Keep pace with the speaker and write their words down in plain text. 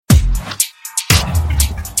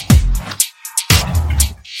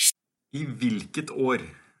I hvilket år?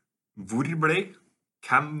 Hvor ble?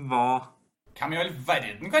 Hvem var? Hvem i all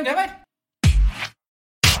verden kan det være?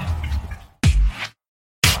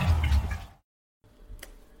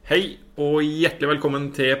 Hei og hjertelig velkommen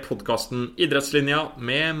til podcasten Idrettslinja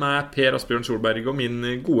med meg Per Asbjørn Solberg og min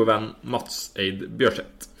gode venn Mats Eid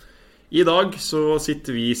Bjørseth. I dag så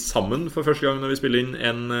sitter vi sammen for første gang når vi spiller inn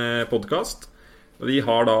en podcast. Vi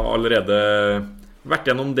har da allerede vært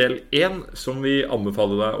gjennom del 1 som vi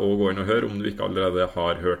anbefaler deg å gå inn og høre om du ikke allerede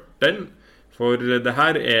har hørt den. For det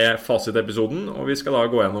her er fasitepisoden, og vi skal da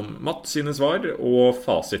gå gjennom Mats sine svar og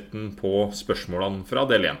fasiten på spørsmålene fra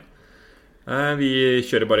del 1. Vi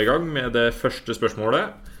kjører bare i gang med det første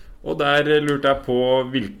spørsmålet, og der lurte jeg på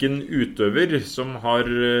hvilken utøver som har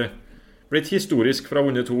blitt historisk fra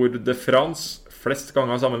vunnet Tour de France flest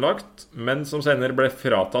ganger sammenlagt, men som senere ble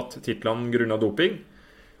fratatt titlene grunnet doping.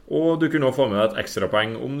 Og du kunne også få med deg et ekstra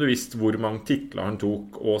poeng om du visste hvor mange titler han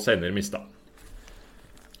tok og senere mistet.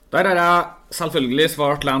 Der har jeg selvfølgelig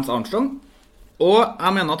svart Lance Armstrong, og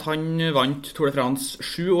jeg mener at han vant Tour de France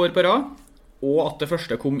 7 år på rad, og at det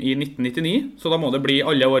første kom i 1999, så da må det bli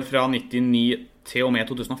alle år fra 1999 til og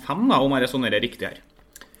med 2005 da, om jeg resonnerer riktig her.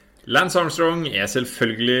 Lance Armstrong er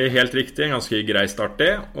selvfølgelig helt riktig, en ganske grei start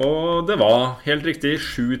det, og det var helt riktig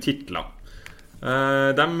 7 titler.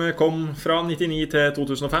 De kom fra 1999 til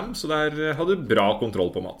 2005, så der hadde du bra kontroll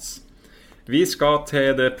på Mats. Vi skal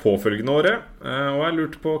til det påfølgende året, og jeg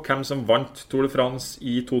lurte på hvem som vant Tour de France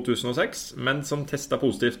i 2006, men som testet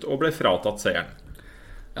positivt og ble fratatt seieren.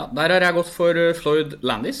 Ja, der har jeg gått for Floyd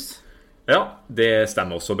Landis. Ja, det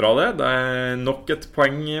stemmer også bra det. Det er nok et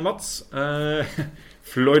poeng, Mats.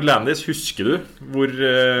 Floyd Landis, husker du hvor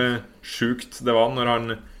sjukt det var når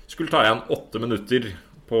han skulle ta igjen 8 minutter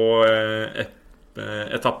på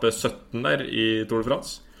etappe 17 der i Tour de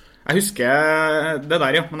France? Jeg husker det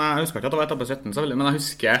der, ja, men jeg husker ikke at det var etappe 17 selvfølgelig, men jeg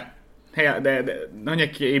husker han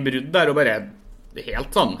gikk i brudd der og bare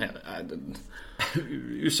helt sånn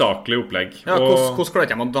usaklig opplegg. Ja, hvordan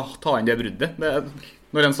klarte jeg å ta inn det bruddet?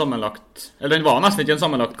 Når en sammenlagt, eller den var nesten ikke en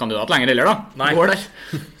sammenlagt kandidat lenger heller da. Nei,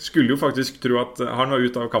 skulle jo faktisk tro at han var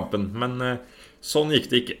ute av kampen, men sånn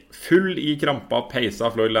gikk det ikke. Full i krampa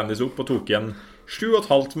peisa Floyd Landis opp og tok igjen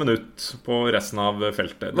 7,5 minutt på resten av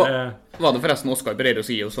feltet. Var det forresten Oscar Pereiro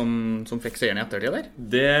Sio som fikk seieren i ettertid der?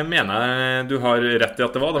 Det mener jeg du har rett i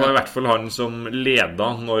at det var. Det var i hvert fall han som leda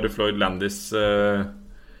når Floyd Landis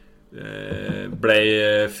ble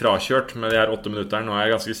frakjørt med de her 8 minutterne, og jeg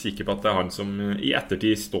er ganske sikker på at det er han som i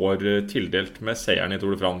ettertid står tildelt med seieren i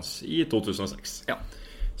Tour de France i 2006. Ja.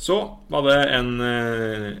 Så var det en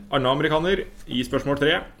annen amerikaner i spørsmål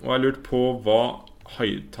 3, og jeg lurte på hva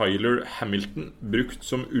Tyler Hamilton brukt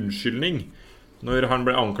som unnskyldning når han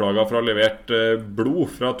ble anklaget for å ha levert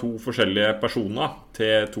blod fra 2 forskjellige personer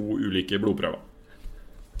til 2 ulike blodprøver.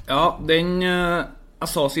 Ja, jeg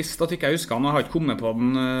sa sist at ikke jeg husker han, og jeg har ikke kommet på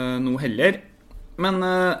den nå heller. Men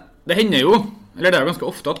det hender jo, eller det er jo ganske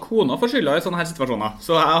ofte, at kona får skylda i sånne her situasjoner.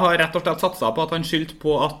 Så jeg har rett og slett satset på at han skyldte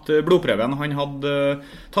på at blodprøven han hadde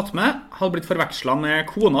tatt med hadde blitt forvekslet med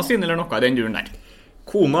kona sin eller noe i den duren der.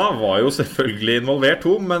 Kona var jo selvfølgelig involvert,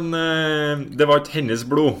 men det var ikke hennes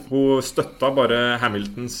blod. Hun støttet bare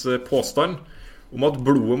Hamiltons påstand om at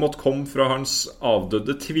blodet måtte komme fra hans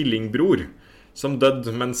avdøde tvillingbror, som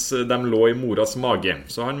døde mens de lå i moras mage.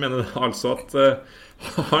 Så han mener altså at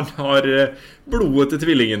han har blodet til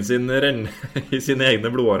tvillingen sin renne i sine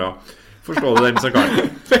egne blodårer. Forstår du den som kan?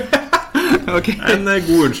 Okay. En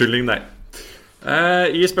god unnskyldning der.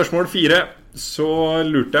 I spørsmål 4 så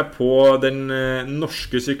lurte jeg på den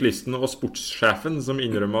norske syklisten og sportssjefen som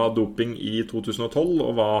innrømmet doping i 2012,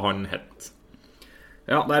 og hva han het.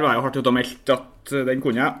 Ja, der var jeg hardt ute og meldt at den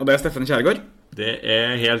kunne jeg, og det er Steffen Kjærgaard. Det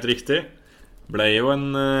er helt riktig. Ble jo en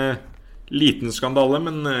liten skandale,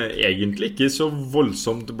 men egentlig ikke så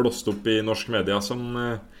voldsomt blåst opp i norsk media som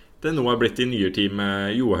det nå er blitt i nyere tid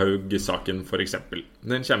med Johaug-saken for eksempel.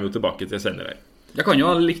 Den kommer jo tilbake til senere her. Det kan jo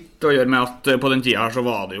ha litt å gjøre med at på den tida her så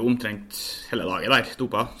var det jo omtrent hele laget der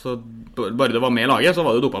dopa. Så bare det var med i laget, så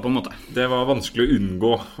var det dopa på en måte. Det var vanskelig å unngå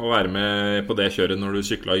å være med på det kjøret når du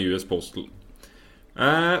syklet i US Postal.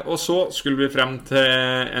 Og så skulle vi frem til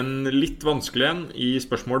en litt vanskelig en i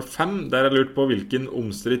spørsmål 5, der jeg lurte på hvilken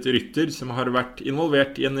omstridt rytter som har vært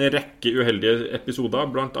involvert i en rekke uheldige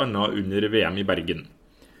episoder, blant annet under VM i Bergen.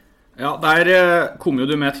 Ja, der kom jo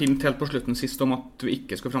du med et hint helt på slutten sist om at vi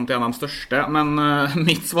ikke skulle frem til en av de største, men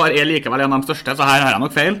mitt svar er likevel en av de største, så her har jeg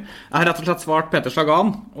nok feil. Jeg har rett og slett svart Peter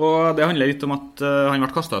Sagan, og det handler litt om at han ble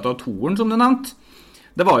kastet ut av touren, som du nevnte.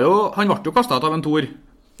 Han ble jo kastet ut av en tour.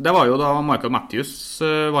 Det var jo da Michael Matthews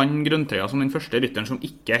vann grønntrøya som den første rytteren som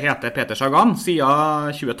ikke heter Peter Sagan,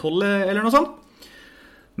 siden 2012 eller noe sånt.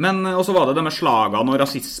 Men også var det med slagene og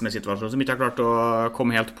rasismesituasjonen som ikke har klart å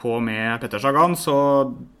komme helt på med Petter Sagan, så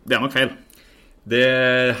det nok feil.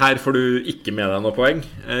 Her får du ikke med deg noe poeng.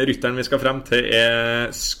 Rytteren vi skal frem til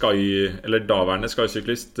daværende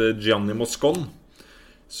Sky-syklist Gianni Moscon,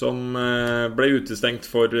 som ble utestengt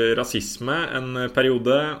for rasisme en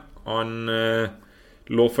periode. Han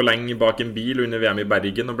lå for lenge bak en bil under VM i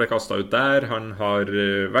Bergen og ble kastet ut der. Han har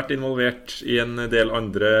vært involvert i en del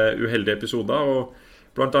andre uheldige episoder, og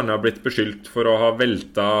blant annet blitt beskyldt for å ha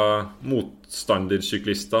veltet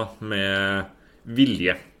motstandersyklister med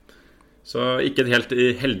vilje. Så ikke et helt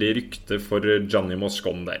heldig rykte for Gianni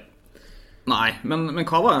Moscon der. Nei, men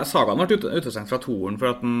hva var det? Sagan ble utestengt fra toren for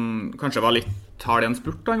at den kanskje var litt hard i en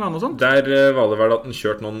spurt, da, eller noe sånt? Der var det vel at den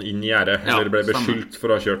kjørte noen inn i gjerdet, eller ble beskyldt for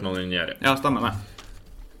å ha kjørt noen inn i gjerdet. Ja, stemmer det.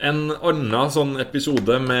 En annen sånn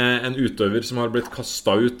episode med en utøver som har blitt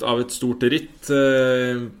kastet ut av et stort ritt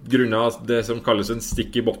grunnet det som kalles en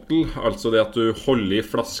sticky bottle, altså det at du holder i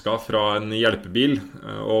flaska fra en hjelpebil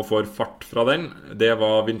og får fart fra den. Det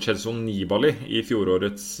var Vincenzo Nibali i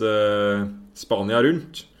fjorårets Spania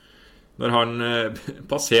rundt, når han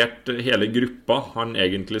passerte hele gruppa han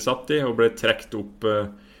egentlig satt i og ble trekt opp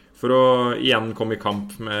for å igjen komme i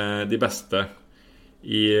kamp med de beste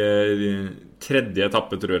i tredje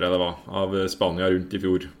etappe, tror jeg det var, av Spania rundt i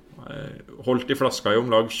fjor. Holdt i flaska i om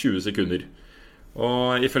lag 20 sekunder.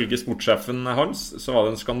 Og ifølge sportssjefen hans så var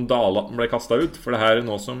det en skandale at han ble kastet ut, for det her er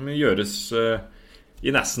noe som gjøres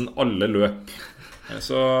i nesten alle løp.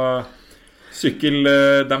 Så sykkel,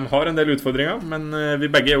 de har en del utfordringer, men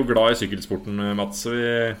vi begge er jo glad i sykkelsporten, Mats. Så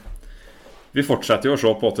vi fortsetter jo å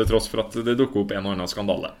se på til tross for at det dukker opp en og annen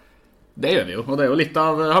skandale. Det gjør vi jo, og det er jo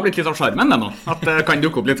det har blitt litt av skjermen det nå, at det kan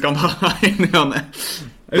dukke opp litt skandaler.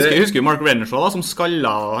 Jeg husker jo Mark Renshaw da, som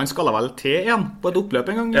han skalla vel til igjen på et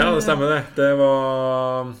oppløp en gang. Ja, det stemmer det. Det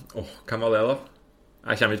var... hvem var det da?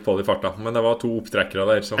 Jeg kommer ikke på det i farta, men det var 2 opptrekkere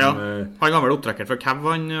der som... Ja, han var vel opptrekker for Cav,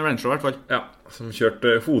 han Renshaw i hvert fall. Ja, som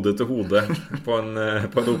kjørte hode til hode på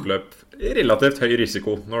et oppløp. Relativt høy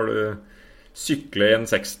risiko når du sykler i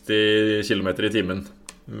en 60 km i timen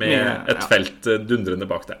med et felt dundrende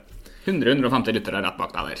bak deg. 100-150 ryttere rett bak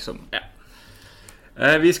deg der. Ja.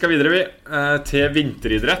 Vi skal videre til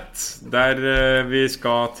vinteridrett, der vi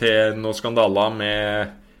skal til noen skandaler med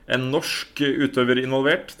en norsk utøver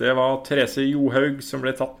involvert. Det var Therese Johaug som ble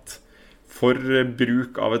tatt for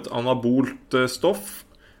bruk av et anabolt stoff,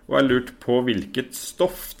 og jeg lurte på hvilket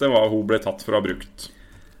stoff det var hun ble tatt for å ha brukt.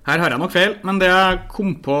 Her har jeg nok feil, men det jeg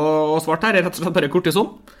kom på og svart her er rett og slett bare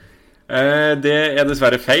kortison. Det er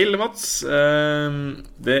dessverre feil, Mats.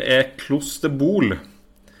 Det er Clostebol,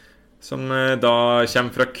 som da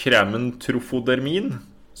kommer fra kremen Trofodermin.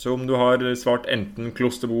 Så om du har svart enten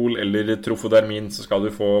Clostebol eller Trofodermin, så skal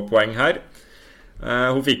du få poeng her.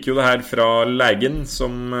 Hun fikk jo det her fra legen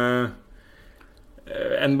som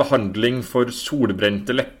en behandling for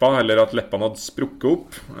solbrente lepper, eller at leppene hadde sprukket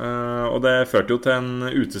opp. Og det førte jo til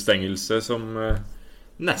en utestengelse som...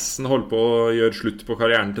 nesten holdt på å gjøre slutt på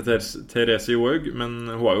karrieren til Therese Johaug, men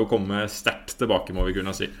hun har jo kommet sterkt tilbake, må vi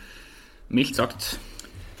kunne si. Mildt sagt.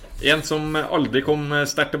 En som aldri kom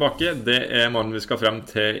sterkt tilbake, det er mannen vi skal frem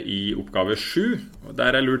til i oppgave 7.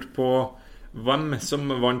 Der er lurt på hvem som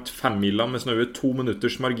vant 5-mila med snaue 2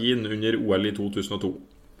 minutters margin under OL i 2002.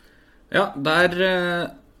 Ja, der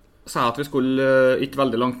sa jeg at vi skulle ikke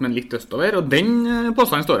veldig langt, men litt østover, og den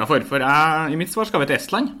påstanden står jeg for i mitt svar skal vi til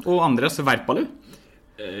Estland, og Andres Verpalu.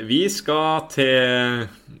 Vi skal til,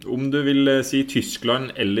 om du vil si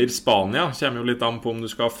Tyskland eller Spania, kommer jo litt an på om du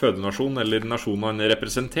skal ha fødenasjon eller nasjonen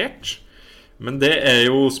representert. Men det er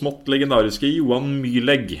jo smått legendariske Johan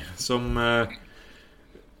Mühlegg som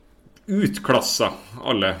utklasser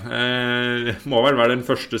alle. Må vel være den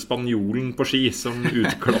første spanjolen på ski som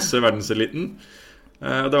utklasser verdenseliten.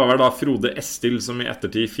 Det var vel da Frode Estil som i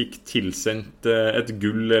ettertid fikk tilsendt et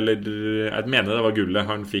gull, eller jeg mener det var gullet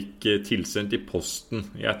han fikk tilsendt i posten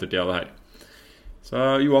i ettertid av det her. Så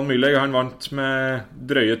Johan Mühlegg, han vant med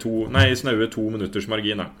snaue 2 minutters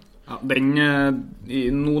margin. Ja,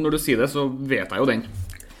 nå når du sier det, så vet jeg jo den.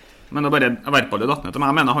 Men det er bare Verpalu datt ned til meg.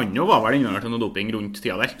 Jeg mener han jo var vel involvert i noe doping rundt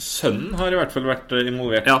tida der. Sønnen har i hvert fall vært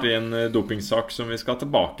involvert i en dopingsak som vi skal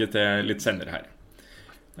tilbake til litt senere her.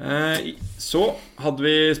 Så hadde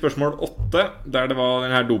vi spørsmål 8, der det var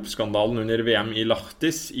denne dopskandalen under VM i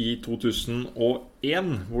Lahtis i 2001,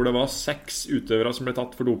 hvor det var 6 utøvere som ble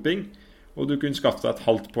tatt for doping, og du kunne skaffe deg et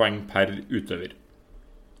halvt poeng per utøver.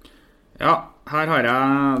 Ja, her har jeg...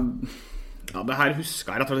 Ja, det her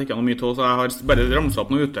husker jeg rett og slett ikke noe mye til, så jeg har bare ramset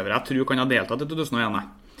opp noen utøvere jeg tror kan ha deltatt i 2001.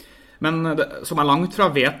 Men som jeg langt fra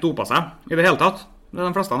vet dopa seg i det hele tatt,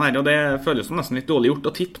 de fleste her, og det føles som nesten litt dårlig gjort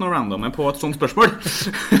å tippe noe random på et sånt spørsmål.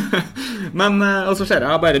 Men, og så ser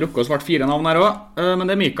jeg bare rukke å svarte 4 navn her også. Men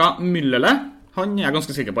det Mika Myllele, han er jeg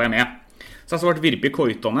ganske sikker på med. Så jeg svarte Virpi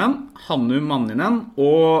Koitonen, Hannu Manninen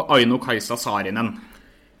og Aino Kaisa Saarinen.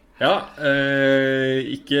 Ja,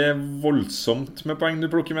 ikke voldsomt med poeng du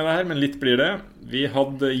plukker med det her, men litt blir det. Vi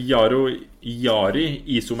hadde Jari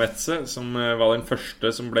Isometse, som var den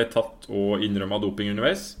første som ble tatt og innrømmet doping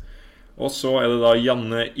underveis. Og så det da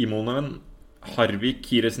Janne Immonen, Harvi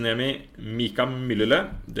Kiresniemi, Mika Myllele.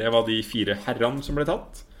 Det var de 4 herrene som ble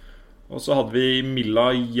tatt. Og så hadde vi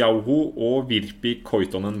Milla Jauho og Virpi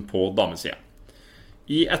Koitonen på damesiden.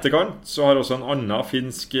 I etterkant så har også en annen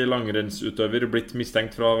finsk langrennsutøver blitt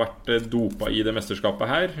mistenkt for å ha vært dopet i det mesterskapet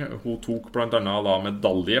her. Hun tok blant annet da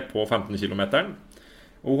medalje på 15 kilometeren.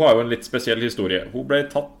 Og hun har jo en litt spesiell historie. Hun ble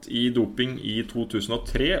tatt i doping i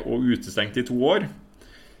 2003 og utestengt i 2 år.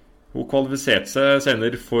 Hun kvalifiserte seg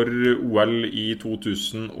senere for OL i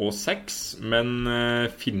 2006, men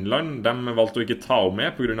Finland de valgte å ikke ta henne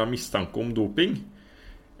med på grunn av mistanke om doping.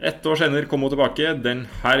 1 år senere kom hun tilbake,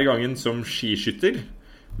 denne gangen som skiskytter.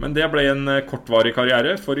 Men det ble en kortvarig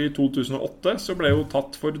karriere, for i 2008 så ble hun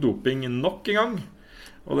tatt for doping nok en gang.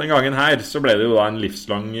 Og den gangen her så ble det jo da en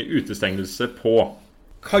livslang utestengelse på.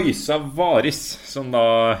 Kaisa Varis, som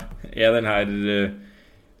da den her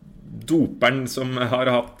doperen som har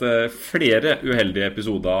hatt flere uheldige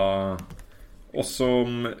episoder, og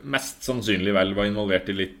som mest sannsynlig vel var involvert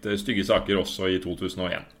i litt stygge saker også i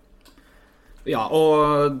 2001. Ja,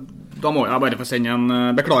 og da må jeg bare få sende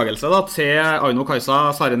en beklagelse da, til Aino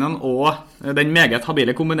Kaisa Saarinen og den meget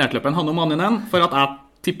habile kombinertløperen Hannu Manninen for at jeg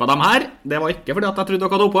tippet dem her. Det var ikke fordi at jeg trodde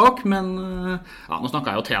dere hadde oppå dere, men ja, nå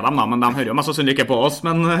snakker jeg jo til dem da, men de hører jo mest sannsynlig ikke på oss,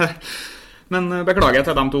 men beklager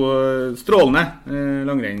til de 2 strålende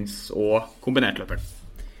langrenns- og kombinertløperen.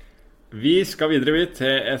 Vi skal videre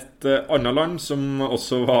til et annet land som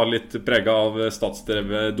også var litt preget av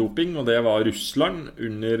statsdrevet doping, og det var Russland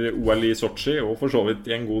under OL i Sochi, og for så vidt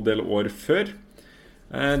i en god del år før.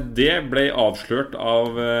 Det ble avslørt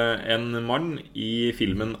av en mann i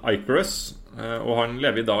filmen Icarus, og han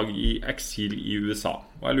lever i dag i eksil i USA.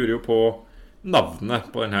 Og jeg lurer jo på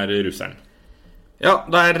navnet på denne russeren. Ja,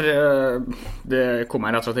 det kom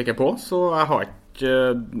jeg rett og slett ikke på, så jeg har ikke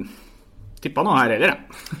tippet noe her heller, jeg.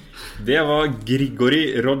 Det var Grigori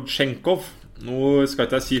Rodchenkov. Nå skal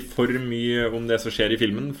ikke jeg si for mye om det som skjer i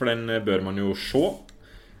filmen, for den bør man jo se.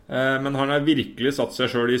 Men han har virkelig satt seg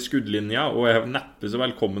selv i skuddlinja, og er neppe så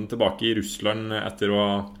velkommen tilbake i Russland etter å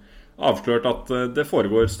ha avslørt at det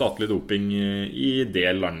foregår statlig doping i det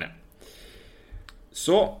landet.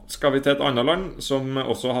 Så skal vi til et annet land som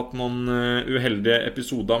også har hatt noen uheldige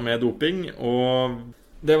episoder med doping, og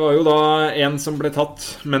det var jo da en som ble tatt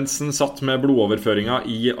mens han satt med blodoverføringa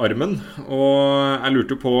i armen, og jeg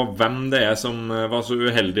lurte på hvem det som var så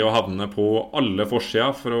uheldig å havne på alle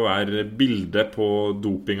forsider for å være bilde på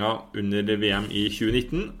dopinga under VM i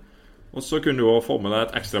 2019. Og så kunne du jo få med deg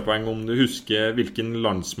et ekstra poeng om du husker hvilken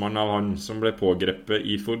landsmann av han som ble pågrepet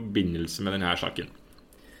i forbindelse med denne saken.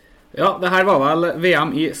 Ja, det her var vel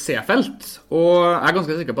VM i Seefeld, og jeg er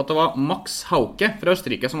ganske sikker på at det var Max Hauke fra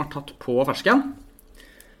Østerrike som var tatt på fersken.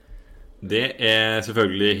 Det er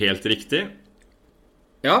selvfølgelig helt riktig.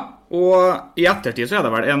 Ja, og i ettertid så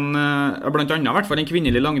det vel blant annet i hvert fall en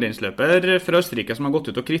kvinnelig langrennsløper fra Østerrike som har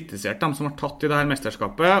gått ut og kritisert dem som har tatt i dette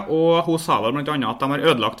mesterskapet, og hun sa vel blant annet at de har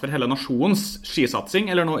ødelagt for hele nasjonens skisatsing,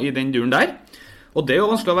 eller noe i den duren der. Og det er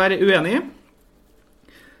jo vanskelig å være uenig i.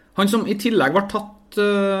 Han som i tillegg var tatt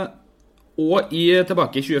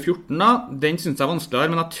tilbake i 2014 da, den synes jeg er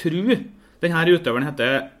vanskeligere, men jeg tror denne utøveren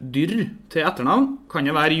heter Dyrr til etternavn. Kan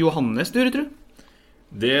det være Johannes Dyrr, tror du?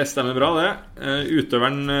 Det stemmer bra, det.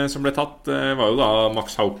 Utøveren som ble tatt var jo da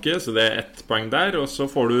Max Hauke, så det er 1 poeng der. Og så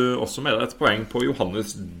får du også med deg et poeng på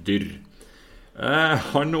Johannes Dyrr.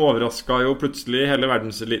 Han overrasket jo plutselig hele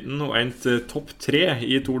verdenseliten og endte topp 3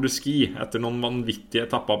 i Tour de Ski etter noen vanvittige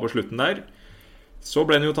etapper på slutten der. Så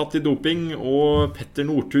ble han jo tatt i doping, og Petter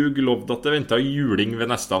Northug lovde at det ventet juling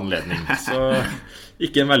ved neste anledning. Så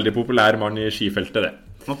ikke en veldig populær mann i skifeltet, det.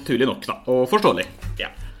 Naturlig nok da, og forståelig.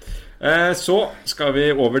 Ja. Så skal vi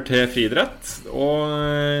over til friidrett, og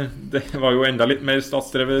det var jo enda litt mer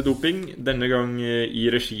statsdrevet doping, denne gang i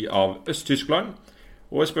regi av Øst-Tyskland.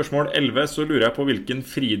 Og i spørsmål 11 så lurer jeg på hvilken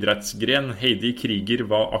friidrettsgren Heidi Krieger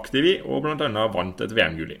var aktiv i, og blant annet vant et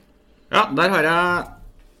VM-gull i. Ja, der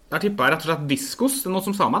tippet jeg rett og slett diskos. Det er noe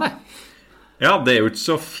som sa meg det. Ja, det er jo ikke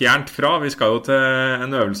så fjernt fra. Vi skal jo til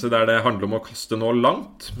en øvelse der det handler om å kaste noe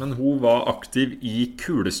langt, men hun var aktiv i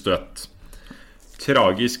kulestøt.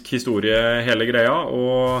 Tragisk historie hele greia,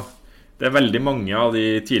 og det veldig mange av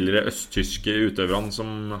de tidligere østtyske utøverne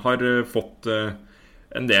som har fått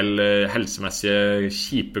en del helsemessige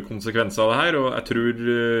kjipe konsekvenser av det her, og jeg tror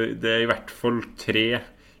det i hvert fall 3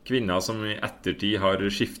 kvinner som i ettertid har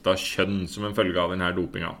skiftet kjønn som en følge av denne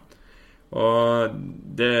dopinga. Og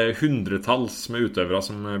det hundretalls med utøvere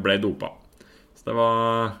som ble dopet. Så det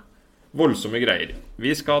var voldsomme greier.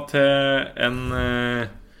 Vi skal til en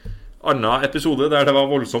annen episode der det var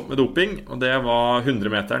voldsomt med doping, og det var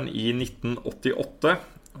 100-meteren i 1988.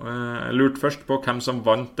 Jeg lurte først på hvem som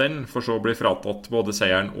vant den, for så å bli fratatt både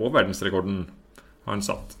seieren og verdensrekorden han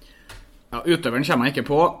satt. Ja, utøveren kommer jeg ikke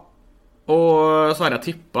på, og så har jeg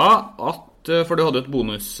tippet at, for du hadde et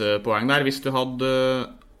bonuspoeng der, hvis du hadde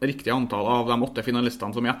riktig antall av de 8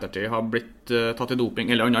 finalistene som i ettertid har blitt tatt i doping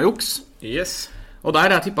eller annen juks. Yes. Og der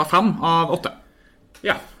har jeg tippet 5 av 8.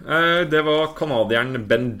 Ja, det var kanadieren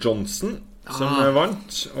Ben Johnson som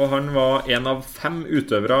vant, og han var en av 5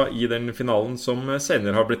 utøvere i den finalen som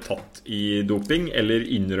senere har blitt tatt i doping eller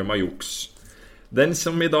innrømmet juks. Den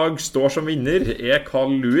som i dag står som vinner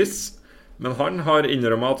Carl Lewis, men han har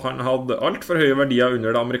innrømmet at han hadde alt for høye verdier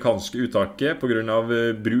under det amerikanske uttaket på grunn av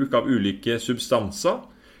bruk av ulike substanser,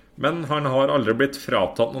 men han har aldri blitt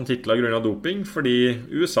fratatt noen titler grunn av doping, fordi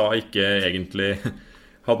USA ikke egentlig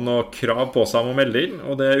hadde noe krav på seg om å melde inn,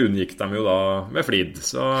 og det unngikk de jo da med flid.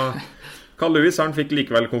 Så Carl Lewis han fikk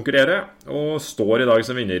likevel konkurrere, og står i dag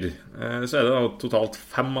som vinner. Så er det da totalt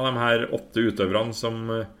 5 av de her 8 utøverne som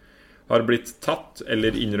har blitt tatt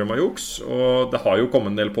eller innrømmet juks, og det har jo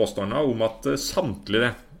kommet en del påstander om at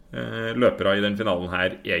samtlige løpere i den finalen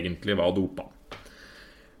her egentlig var dopet.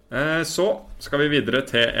 Så skal vi videre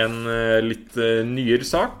til en litt nyere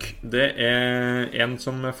sak. Det er en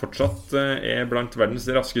som fortsatt er blant verdens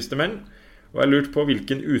raskeste menn, og jeg lurte på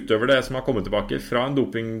hvilken utøver det er som har kommet tilbake fra en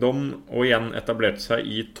dopingdom og igjen etablert seg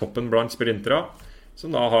i toppen blant sprintere,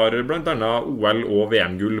 som da har blant annet OL- og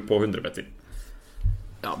VM-gull på 100 meter.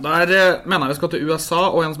 Ja, der mener jeg vi skal til USA,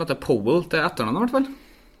 og en som heter Powell til etternavn i hvert fall.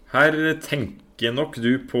 Her tenker nok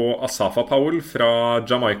du på Asafa Powell fra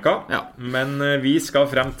Jamaica, ja. Men vi skal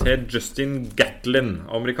frem til Justin Gatlin,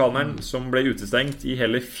 amerikaneren som ble utestengt i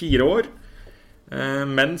hele 4 år,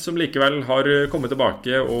 men som likevel har kommet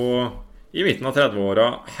tilbake og i midten av 30-åra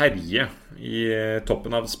herje i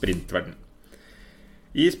toppen av sprintverden.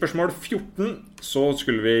 I spørsmål 14 så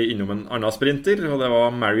skulle vi innom en annen sprinter, og det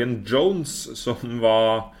var Marion Jones, som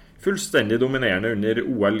var fullstendig dominerende under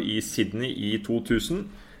OL i Sydney i 2000.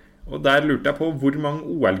 Og der lurte jeg på hvor mange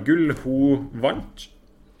OL-gull hun vant,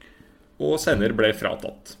 og senere ble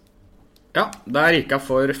fratatt. Ja, der gikk jeg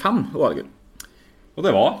for 5 OL-gull. Og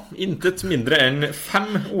det var intet mindre enn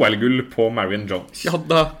 5 OL-gull på Marion Jones. Ja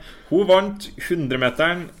da. Hun vant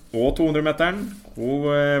 100-meteren og 200-meteren. Hun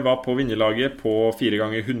var på vinnerlaget på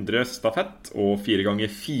 4x100 stafett og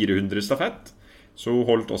 4x400 stafett. Så hun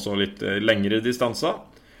holdt også litt lengre distanser.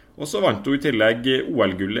 Og så vant hun i tillegg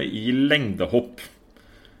OL-gullet i lengdehopp.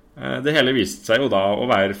 Det hele viste seg jo da å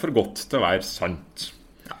være for godt til å være sant.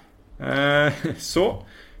 Så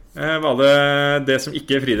var det som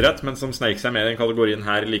ikke er friidrett, men som sneik seg med i den kategorien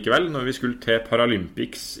her likevel, når vi skulle til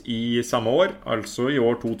Paralympics i samme år, altså i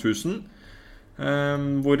år 2000,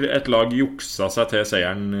 hvor et lag juksa seg til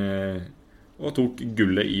seieren og tok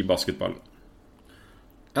gullet i basketball.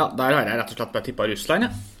 Ja, der har jeg rett og slett bare tippet Russland,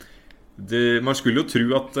 ja. Man skulle jo tro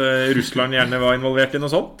at Russland gjerne var involvert i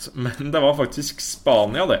noe sånt, men det var faktisk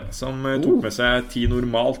Spania det, som tok med seg 10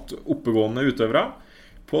 normalt oppegående utøvere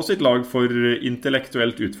på sitt lag for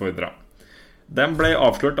intellektuelt utfordret. De ble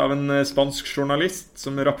avslørt av en spansk journalist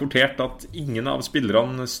som rapporterte at ingen av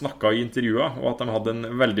spillerne snakket i intervjuet, og at de hadde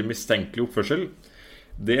en veldig mistenkelig oppførsel.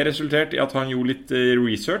 Det resulterte i at han gjorde litt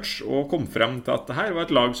research og kom frem til at dette var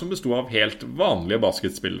et lag som bestod av helt vanlige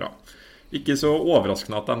basketspillere. Ikke så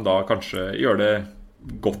overraskende at de da kanskje gjør det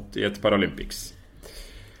godt i et Paralympics.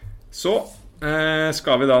 Så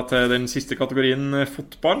skal vi da til den siste kategorien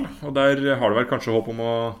fotball, og der har du vel kanskje håp om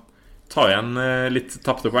å ta igjen litt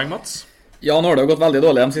tappte poeng, Mats? Ja, nå har det jo gått veldig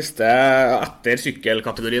dårlig de siste etter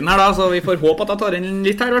sykkelkategorien her da, så vi får håpe at jeg tar inn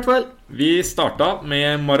litt her i hvert fall. Vi startet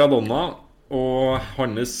med Maradona og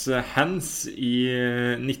hans hands i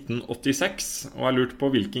 1986, og jeg lurte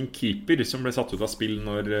på hvilken keeper som ble satt ut av spill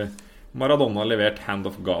når Maradona leverte Hand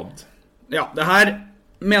of God. Ja, det her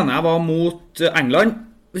mener jeg var mot England,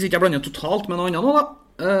 hvis ikke jeg blander totalt med noe annet nå da.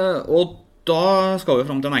 Og da skal vi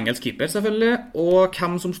frem til en engelsk keeper selvfølgelig, og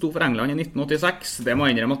hvem som sto for England i 1986, det må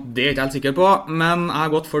jeg innrømme at det er ikke helt sikker på, men jeg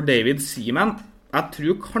har gått for David Seaman. Jeg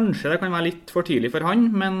tror kanskje det kan være litt for tidlig for han,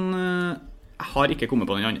 men jeg har ikke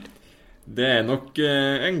kommet på den andre. Det nok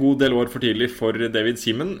en god del år for tidlig for David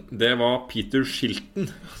Seaman. Det var Peter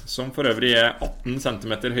Shilton, som for øvrig 18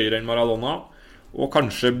 cm høyere enn Maradona, og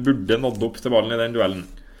kanskje burde nådd opp til ballen i den duellen.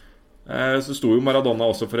 Så sto jo Maradona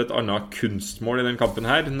også for et annet kunstmål i den kampen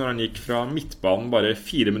her, når han gikk fra midtbanen bare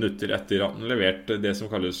 4 minutter etter at han leverte det som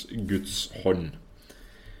kalles Guds hånd.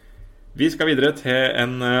 Vi skal videre til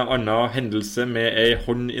en annen hendelse med en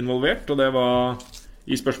hånd involvert, og det var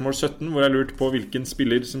i spørsmål 17, hvor jeg lurte på hvilken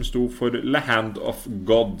spiller som sto for The Hand of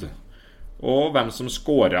God, og hvem som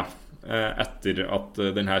skåret etter at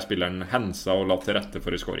denne spilleren hensa og la til rette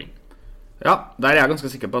for en skåring. Ja, der jeg ganske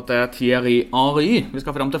sikker på at det Thierry Henry vi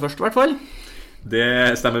skal frem til først i hvert fall.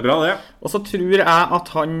 Det stemmer bra, det. Og så tror jeg at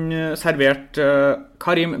han serverte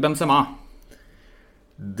Karim Benzema.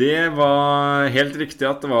 Det var helt riktig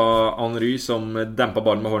at det var Henry som dempet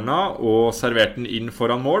ballen med hånda og serverte den inn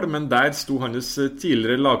foran mål, men der sto hans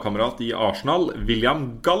tidligere lagkamerat i Arsenal,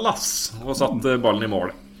 William Gallas, og satte ballen i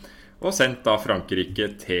mål, og sendte da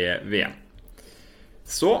Frankrike til VM.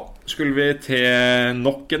 Så skulle vi til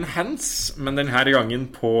nok en hands, men denne gangen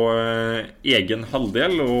på egen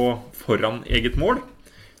halvdel og foran eget mål.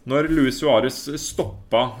 Når Luis Suárez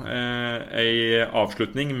stoppet en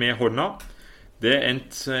avslutning med hånda, det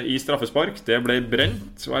endte i straffespark, det ble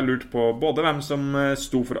brent, og jeg lurte på både hvem som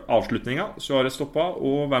sto for avslutningen, Suárez stoppet,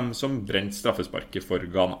 og hvem som brente straffesparket for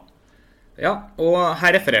Ghana. Ja, og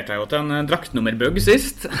her refererte jeg jo til en draktnummerbug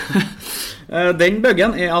sist. Den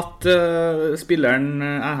buggen at spilleren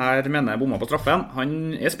jeg her mener bommet på straffen, han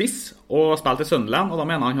spiss og spilte i Sunderland, og da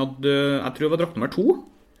mener han hadde, jeg tror det var drakt nummer 2,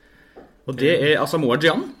 og det Asamoah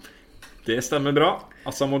Gyan. Det stemmer bra.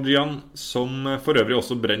 Asamoah Gyan, som for øvrig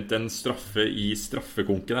også brent en straffe i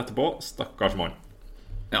straffekonken etterpå. Stakkars mann.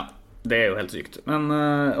 Ja, det jo helt sykt. Men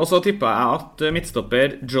også tippet jeg at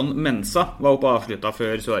midtstopper John Mensah var oppe og avsluttet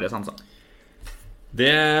før Suárez hensa.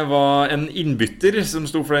 Det var en innbytter som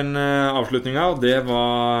sto for den avslutningen. Det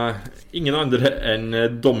var ingen andre enn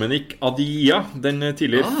Dominic Adia, den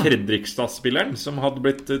tidligere Fredrikstad-spilleren, som hadde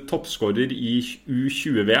blitt toppskårer i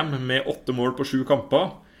U20-VM med 8 mål på 7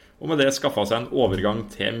 kamper, og med det skaffet seg en overgang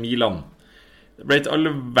til Milan. Det ble ikke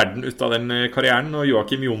all verden ut av den karrieren, og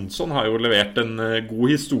Joakim Jonsson har jo levert en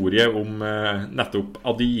god historie om nettopp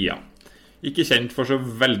Adia. Ikke kjent for så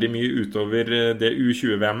veldig mye utover det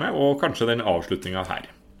U20-VM-et, og kanskje den avslutningen her.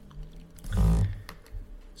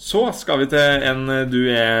 Så skal vi til en du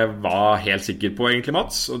var helt sikker på egentlig,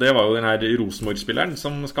 Mats, og det var jo den her Rosenborg-spilleren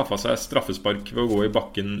som skaffet seg straffespark ved å gå i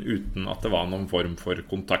bakken uten at det var noen form for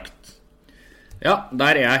kontakt. Ja,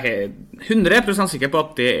 der jeg 100% sikker på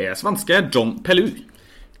at det svenske John Pelou.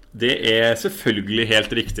 Det selvfølgelig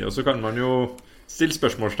helt riktig, og så kan man jo stille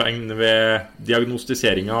spørsmålstegn ved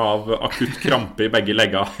diagnostiseringen av akutt krampe i begge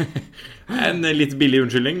legger. En litt billig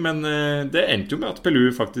unnskyldning, men det endte jo med at Pelou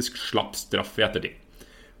faktisk slapp straff i ettertid.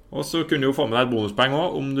 Og så kunne du jo få med deg et bonuspoeng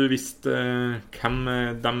også, om du visste hvem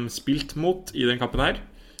de spilte mot i den kampen her.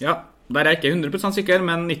 Ja, der jeg ikke 100% sikker,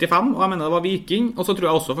 men 95, og jeg mener det var Viking. Og så tror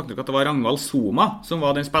jeg også faktisk at det var Ragnvald Soma, som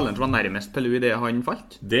var den spilleren som var nærmest Pelou i det han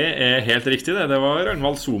falt. Det helt riktig, det. Det var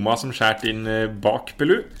Ragnvald Soma som skjærte inn bak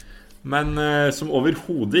Pelou, men som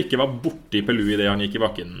overhodet ikke var borte i Pelou i det han gikk i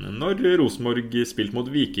bakken, når Rosenborg spilte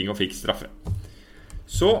mot Viking og fikk straffe.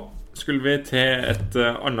 Så skulle vi til et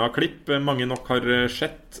annet klipp mange nok har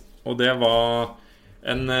sett, og det var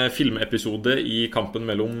en filmepisode i kampen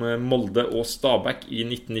mellom Molde og Stabæk i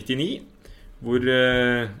 1999, hvor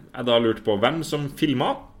jeg da lurte på hvem som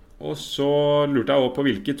filmet, og så lurte jeg også på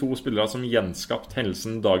hvilke 2 spillere som gjenskapt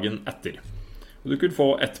hendelsen dagen etter. Og du kunne få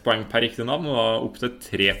 1 poeng per riktig navn, og da opp til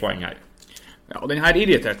 3 poeng her. Ja, og den her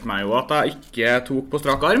irriterte meg jo at jeg ikke tok på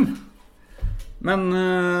strak arm. Men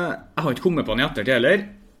jeg har ikke kommet på den i ettertid heller.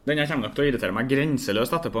 Den her kommer nok til å irritere meg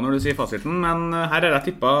grenseløst etterpå når du sier fasiten, men her har jeg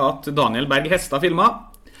tippet at Daniel Berg Hestad filmet.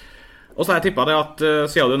 Og så har jeg tippet det at,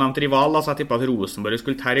 siden du nevnte rival, så har jeg tippet at Rosenborg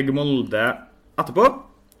skulle terge Molde etterpå.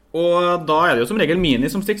 Og da det jo som regel Mini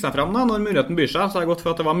som stikker seg frem da, når muligheten byr seg, så har jeg gått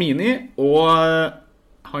for at det var Mini og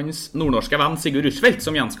hans nordnorske venn Sigurd Rushfeldt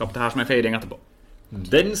som gjenskapte det her som en feiring etterpå.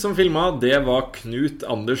 Den som filmet, det var Knut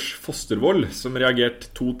Anders Fostervoll, som reagerte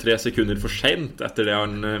 2-3 sekunder for sent etter det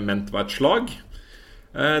han mente var et slag.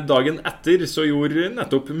 Dagen etter så gjorde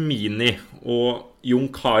nettopp Mini og Jon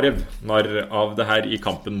Carew narr av det her i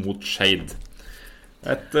kampen mot Skeid.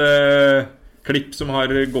 Et klipp som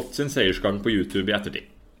har gått sin seiersgang på YouTube i ettertid.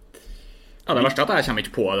 Ja, det verste er at jeg kommer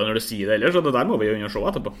ikke på det når du sier det ellers, så det der må vi jo inn og se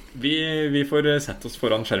etterpå. Vi får sette oss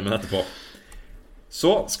foran skjermen etterpå.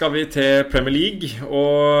 Så skal vi til Premier League,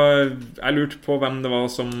 og jeg lurte på hvem det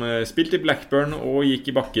var som spilte i Blackburn og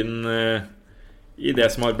gikk i bakken i det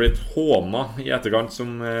som har blitt hånet i etterkant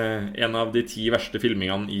som en av de 10 verste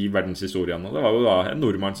filmingene i verdenshistorien. Og det var jo da en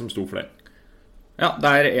nordmann som sto for det. Ja,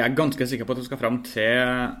 der er jeg ganske sikker på at du skal frem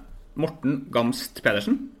til Morten Gamst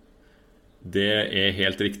Pedersen. Det er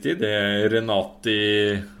helt riktig. Det er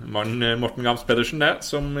Renati-mannen Morten Gamst Pedersen det,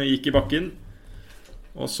 som gikk i bakken.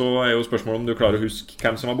 Og så er jo spørsmålet om du klarer å huske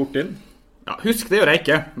hvem som var borte inn. Ja, husk det gjør jeg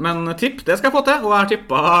ikke, men tipp, det skal jeg få til. Og jeg har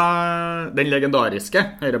tippet den legendariske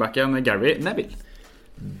høyrebacken Gary Neville.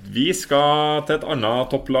 Vi skal til et annet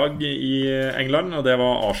topplag i England, og det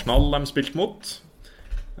var Arsenal de spilte mot.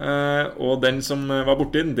 Og den som var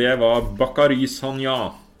borte inn, det var Bakary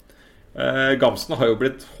Sagna. Gamsten har jo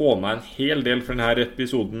blitt hånet en hel del for denne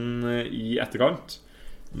episoden i etterkant.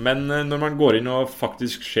 Men når man går inn og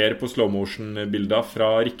faktisk ser på slow-motion-bilder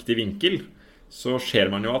fra riktig vinkel, så ser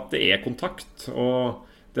man jo at det er kontakt. Og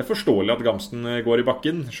det er forståelig at Gamsten går i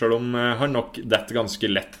bakken, selv om han nok detter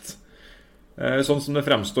ganske lett. Sånn som det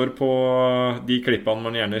fremstår på de klippene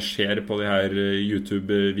man gjerne ser på de her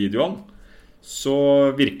YouTube-videoene,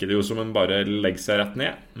 så virker det jo som en bare legger seg rett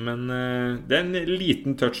ned. Men det er en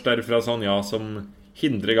liten touch der fra Sagna som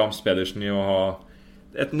hindrer Gamst Pedersen i å ha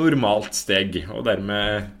et normalt steg, og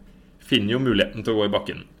dermed finner jo muligheten til å gå i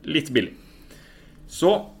bakken. Litt billig.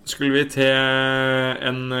 Så skulle vi til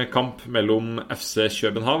en kamp mellom FC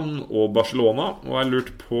København og Barcelona, og jeg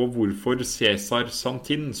lurte på hvorfor César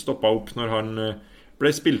Santin stoppet opp når han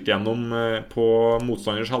ble spilt gjennom på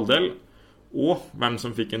motstanders halvdel, og hvem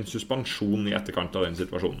som fikk en suspensjon i etterkant av den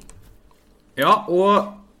situasjonen. Ja,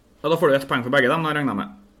 og da får du ett poeng for begge dem, da regner jeg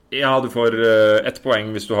med. Ja, du får ett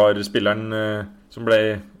poeng hvis du har spilleren som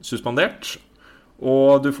ble suspendert,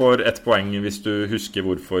 og du får ett poeng hvis du husker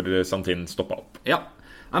hvorfor Santin stoppet opp. Ja,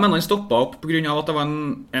 jeg mener han stoppet opp på grunn av at det var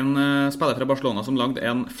en spiller fra Barcelona som lagde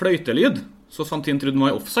en fløytelyd, så Santin trodde han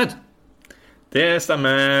var i offside. Det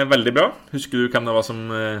stemmer veldig bra. Husker du hvem det var som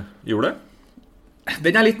gjorde det?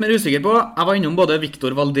 Den er jeg litt mer usikker på. Jeg var innom både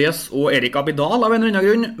Victor Valdez og Erik Abidal av en eller annen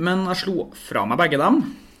grunn, men jeg slo fra meg begge dem.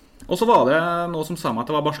 Og så var det noe som sa meg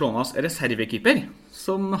at det var Barcelonas reservekeeper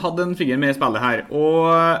som hadde en finger med i spillet her. Og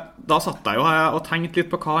da satt jeg jo og tenkte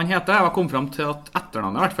litt på hva han heter. Jeg kom frem til at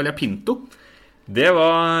etternavnet i hvert fall er Pinto. Det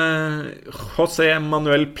var José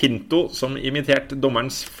Manuel Pinto som imiterte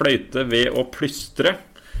dommerens fløyte ved å plystre,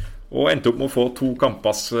 og endte opp med å få 2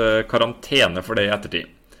 kampers karantene for det i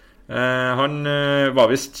ettertid. Han var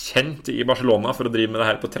vist kjent i Barcelona for å drive med det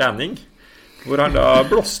her på trening, hvor han da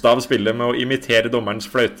blåste av spillet med å imitere dommerens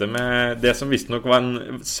fløyte med det som visstnok var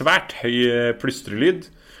en svært høy plystrelyd.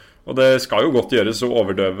 Og det skal jo godt gjøres å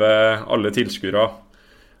overdøve alle tilskuere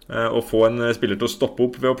og få en spiller til å stoppe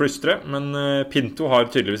opp ved å plystre, men Pinto har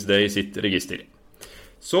tydeligvis det i sitt register.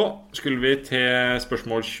 Så skulle vi til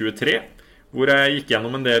spørsmål 23, hvor jeg gikk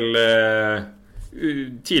gjennom en del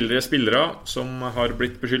tidligere spillere som har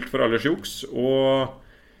blitt beskyldt for aldersjuks, og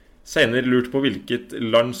senere lurt på hvilket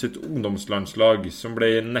land sitt ungdomslandslag som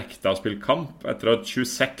ble nekta å spille kamp etter at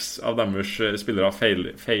 26 av deres spillere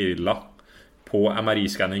feilet på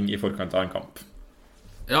MRI-scanning i forkant av en kamp.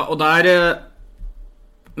 Ja, og der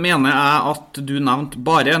mener jeg at du nevnte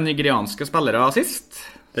bare nigerianske spillere sist.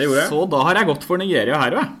 Det gjorde jeg. Så da har jeg gått for Nigeria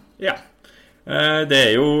her, Ja, det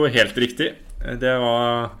er jo helt riktig. Det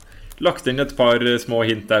var lagt inn et par små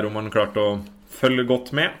hint der om man klarte å følge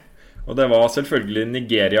godt med. Og det var selvfølgelig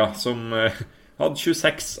Nigeria som hadde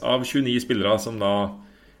 26 av 29 spillere som da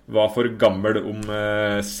var for gammel om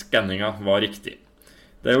scanninga var riktig.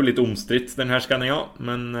 Det er jo litt omstridt denne scanninga,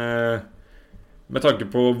 men med tanke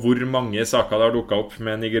på hvor mange saker det har dukket opp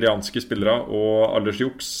med nigerianske spillere og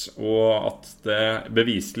aldersjuks, og at det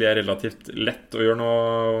beviselig er relativt lett å gjøre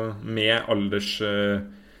noe med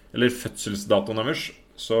eller fødselsdatoen deres,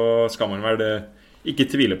 så skal man vel ikke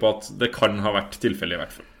tvile på at det kan ha vært tilfellet i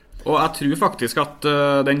hvert fall. Og jeg tror faktisk at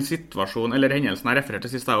den situasjonen, eller hendelsen jeg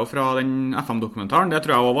refererte sist er jo fra den FM-dokumentaren. Det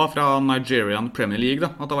tror jeg også var fra Nigerian Premier League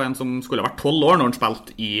da. At det var en som skulle ha vært 12 år når han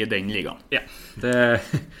spilte i den ligaen. Ja, det er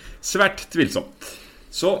svært tvilsomt.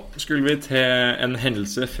 Så skulle vi til en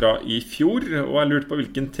hendelse fra i fjor, og jeg lurte på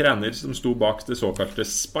hvilken trener som sto bak det såkalte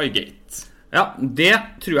Spygate. Ja, det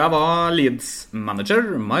tror jeg var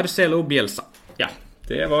Leeds-manager Marcelo Bielsa. Ja,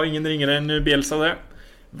 det var ingen ringere enn Bielsa det.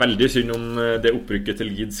 Veldig synd om det opprykket til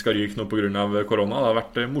Leeds skal ryke nå på grunn av korona. Det har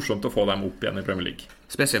vært morsomt å få dem opp igjen i Premier League.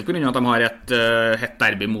 Spesielt på grunn av at de har et hett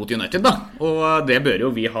derby mot United da. Og det bør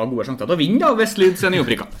jo vi ha gode sjanser til å vinne da, hvis Leeds er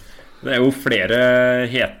nyopprykket. Det er jo flere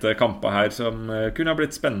hete kamper her som kunne ha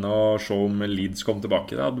blitt spennende å se om Leeds kom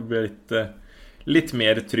tilbake. Det hadde blitt litt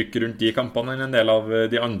mer trykk rundt de kampene enn en del av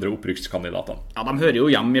de andre opprykkskandidatene. Ja, de hører jo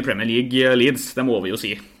hjem i Premier League, Leeds, det må vi jo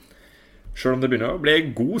si. Selv om det begynner å bli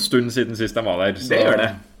en god stund siden sist de var der. Så det gjør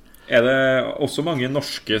det. Det også mange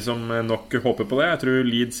norske som nok håper på det? Jeg tror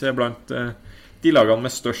Leeds blant de lagene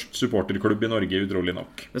med størst supporterklubb i Norge, utrolig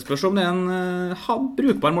nok. Det spørs om det en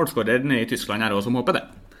brukbar målskårer nede i Tyskland her også som håper det.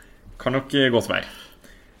 Kan nok godt være.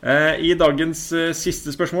 I dagens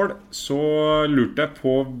siste spørsmål så lurte jeg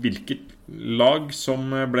på hvilket lag som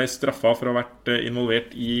ble straffet for å ha vært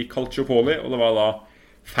involvert i Calciopoli, og det var da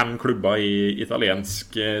 5 klubber i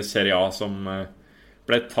italiensk Serie A som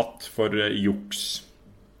ble tatt for juks.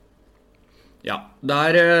 Ja,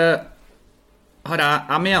 der har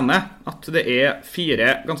jeg mener at det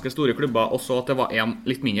 4 ganske store klubber, og så at det var en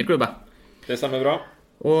litt mindre klubbe. Det stemmer bra.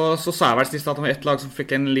 Og så sa jeg vel sist at det var et lag som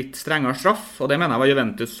fikk en litt strengere straff, og det mener jeg var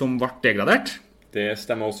Juventus som ble degradert. Det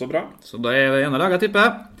stemmer også bra. Så det det ene laget jeg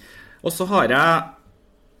tipper. Og så har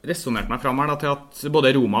jeg resonert meg frem her da, til at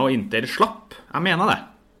både Roma og Inter slapp. Jeg mener det.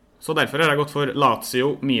 Så derfor har jeg gått for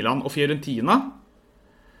Lazio, Milan og Fiorentina.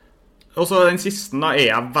 Og så den siste da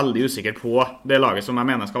jeg veldig usikker på det laget som jeg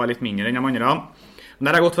mener skal være litt mindre enn de andre. Men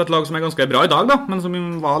der har jeg gått for et lag som ganske bra i dag da, men som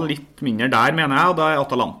var litt mindre der, mener jeg, og da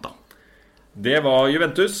Atalanta. Det var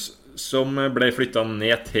Juventus som ble flyttet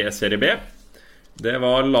ned til Serie B. Det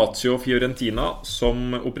var Lazio og Fiorentina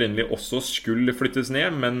som opprinnelig også skulle flyttes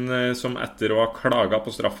ned, men som etter å ha klaget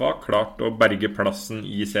på straffa klarte å berge plassen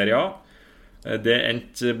i Serie A. Det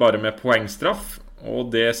endte bare med poengstraff,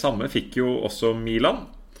 og det samme fikk jo også Milan.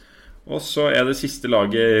 Og så det siste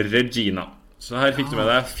laget Regina. Så her fikk du med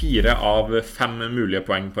deg 4 av 5 mulige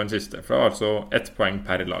poeng på den siste, for det var altså 1 poeng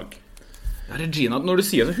per lag. Ja, Regina, når du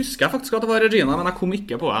sier det, så husker jeg faktisk at det var Regina, men jeg kom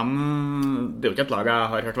ikke på dem. Det jo ikke et lag jeg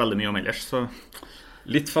har hørt veldig mye om ellers, så...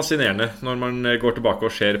 Litt fascinerende når man går tilbake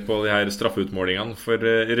og ser på de her straffeutmålingene, for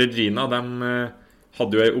Regina, de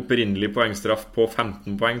hadde jo en opprinnelig poengstraff på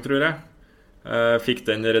 15 poeng, tror jeg. Fikk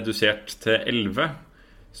den redusert til 11.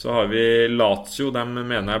 Så har vi Lazio, de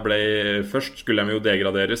mener jeg ble... Først skulle de jo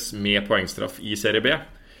degraderes med poengstraff i Serie B,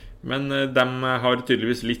 men de har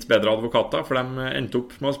tydeligvis litt bedre advokater, for de endte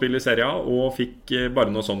opp med å spille i Serie A og fikk bare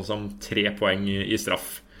noe sånt som 3 poeng i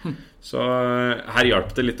straff. Så her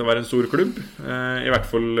hjalp det litt å være en stor klubb, i hvert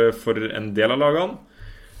fall for en del av lagene.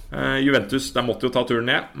 Juventus, de måtte jo ta turen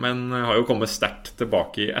ned, men har jo kommet sterkt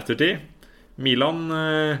tilbake i ettertid. Milan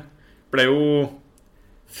ble jo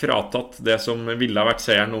fratatt det som ville ha vært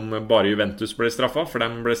seieren om bare Juventus ble straffet, for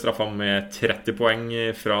de ble straffet med 30 poeng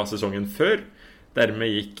fra sesongen før. Dermed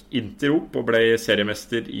gikk Inter opp og ble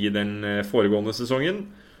seriemester i den foregående sesongen,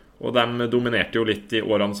 og de dominerte jo litt i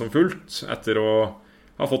årene som fulgt, etter å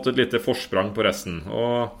ha fått et lite forsprang på resten.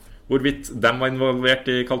 Og hvorvidt de var involvert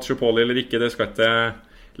i Calciopoli eller ikke, det skal ikke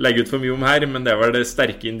legge ut for mye om her, men det var det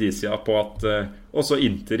sterke indisier på at også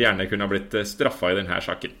Inter gjerne kunne ha blitt straffet i denne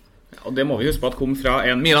saken. Ja, og det må vi huske på at kom fra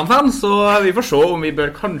en Milan-fan, så vi får se om vi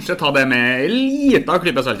bør kanskje ta det med litt av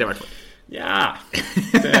klippesalt i hvert fall. Ja,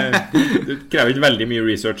 det krever ikke veldig mye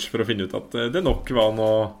research for å finne ut at det nok var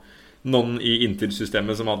noen i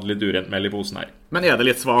Inter-systemet som hadde litt urent mel i posen her. Men det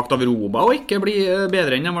litt svagt av Roma å ikke bli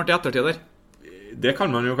bedre enn de ble i ettertid der? Det kan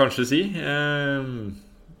man jo kanskje si.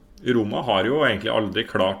 Roma har jo egentlig aldri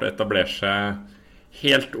klart å etablere seg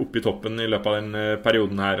helt opp i toppen i løpet av den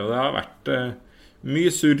perioden her, og det har vært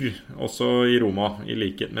mye surr også i Roma, i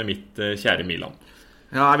likhet med mitt kjære Milan.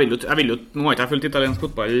 Ja, nå har ikke jeg fulgt italiensk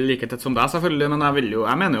fotball like tett som deg selvfølgelig, men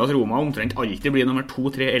jeg mener jo at Roma omtrent alltid blir nummer 2,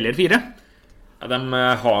 3 eller 4. Ja, de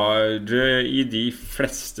har i de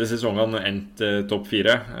fleste sesongene endt topp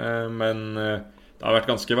 4, men det har vært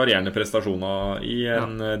ganske varierende prestasjoner i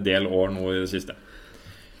en del år nå i det siste.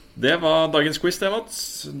 Det var dagens quiz, det, Mats.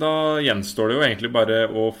 Da gjenstår det jo egentlig bare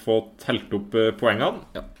å få telt opp poengene.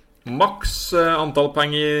 Ja. Maks antall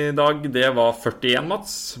poeng i dag, det var 41,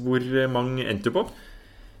 Mats. Hvor mange endte du på?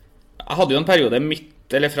 Jeg hadde jo en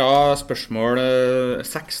periode fra spørsmål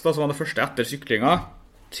 6 da, som var det første etter syklinga,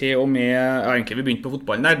 til og med egentlig vi begynte på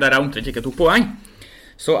fotballen der jeg omtrent ikke tok poeng.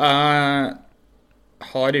 Så jeg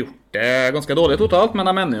har gjort det ganske dårlig totalt, men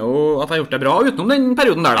jeg mener jo at jeg har gjort det bra utenom den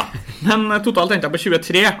perioden der da. Men totalt endte jeg på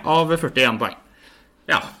 23 av 41 poeng.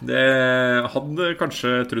 Ja, det hadde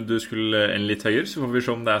kanskje trodd du skulle en litt høyere, så får vi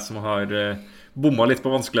se om det som har bommet litt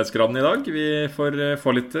på vanskelighetsgraden i dag. Vi får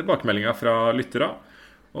få litt tilbakemeldinger fra lyttere.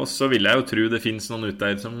 Og så vil jeg jo tro det finnes noen ut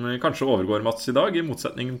der som kanskje overgår Mats i dag, i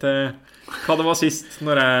motsetning til hva det var sist,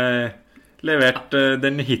 når jeg leverte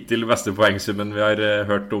den hittil beste poengsummen vi har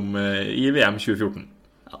hørt om i VM 2014.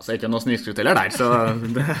 Ja, så det ikke noe snikskrutt heller der, så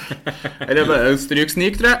det bare stryk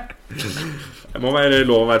snik, tror jeg. Det må være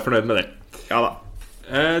lov å være fornøyd med det. Ja da.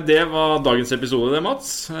 Det var dagens episode, det,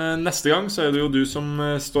 Mats. Neste gang så det jo du som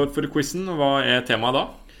står for quizen. Hva temaet da?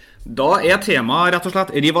 Da temaet rett og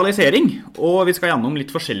slett rivalisering, og vi skal gjennom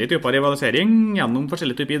litt forskjellige typer rivalisering, gjennom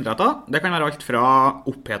forskjellige typer idretter. Det kan være alt fra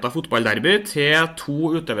opphetet fotballderby til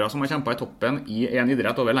to utøvere som har kjempet i toppen i en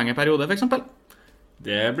idrett over lenge periode, for eksempel.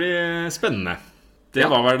 Det blir spennende. Det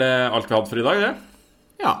var vel det alt vi hadde for i dag, det?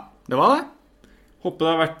 Ja, det var det. Håper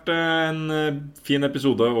det har vært en fin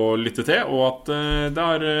episode å lytte til, og at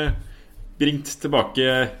det har bringt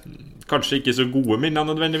tilbake... Kanskje ikke så gode minner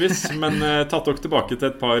nødvendigvis, men tatt dere tilbake til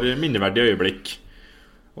et par minneverdige øyeblikk.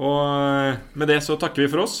 Og med det så takker vi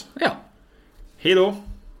for oss. Ja. Hei da!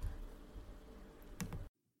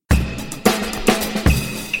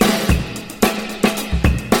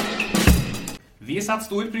 Vi setter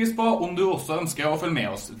stor pris på om du også ønsker å følge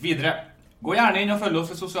med oss videre. Gå gjerne inn og følg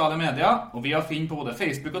oss i sosiale medier, og vi har funnet på både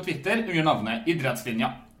Facebook og Twitter under navnet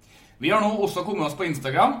Idrettslinja. Vi har nå også kommet oss på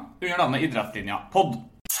Instagram under navnet Idrettslinja Pod.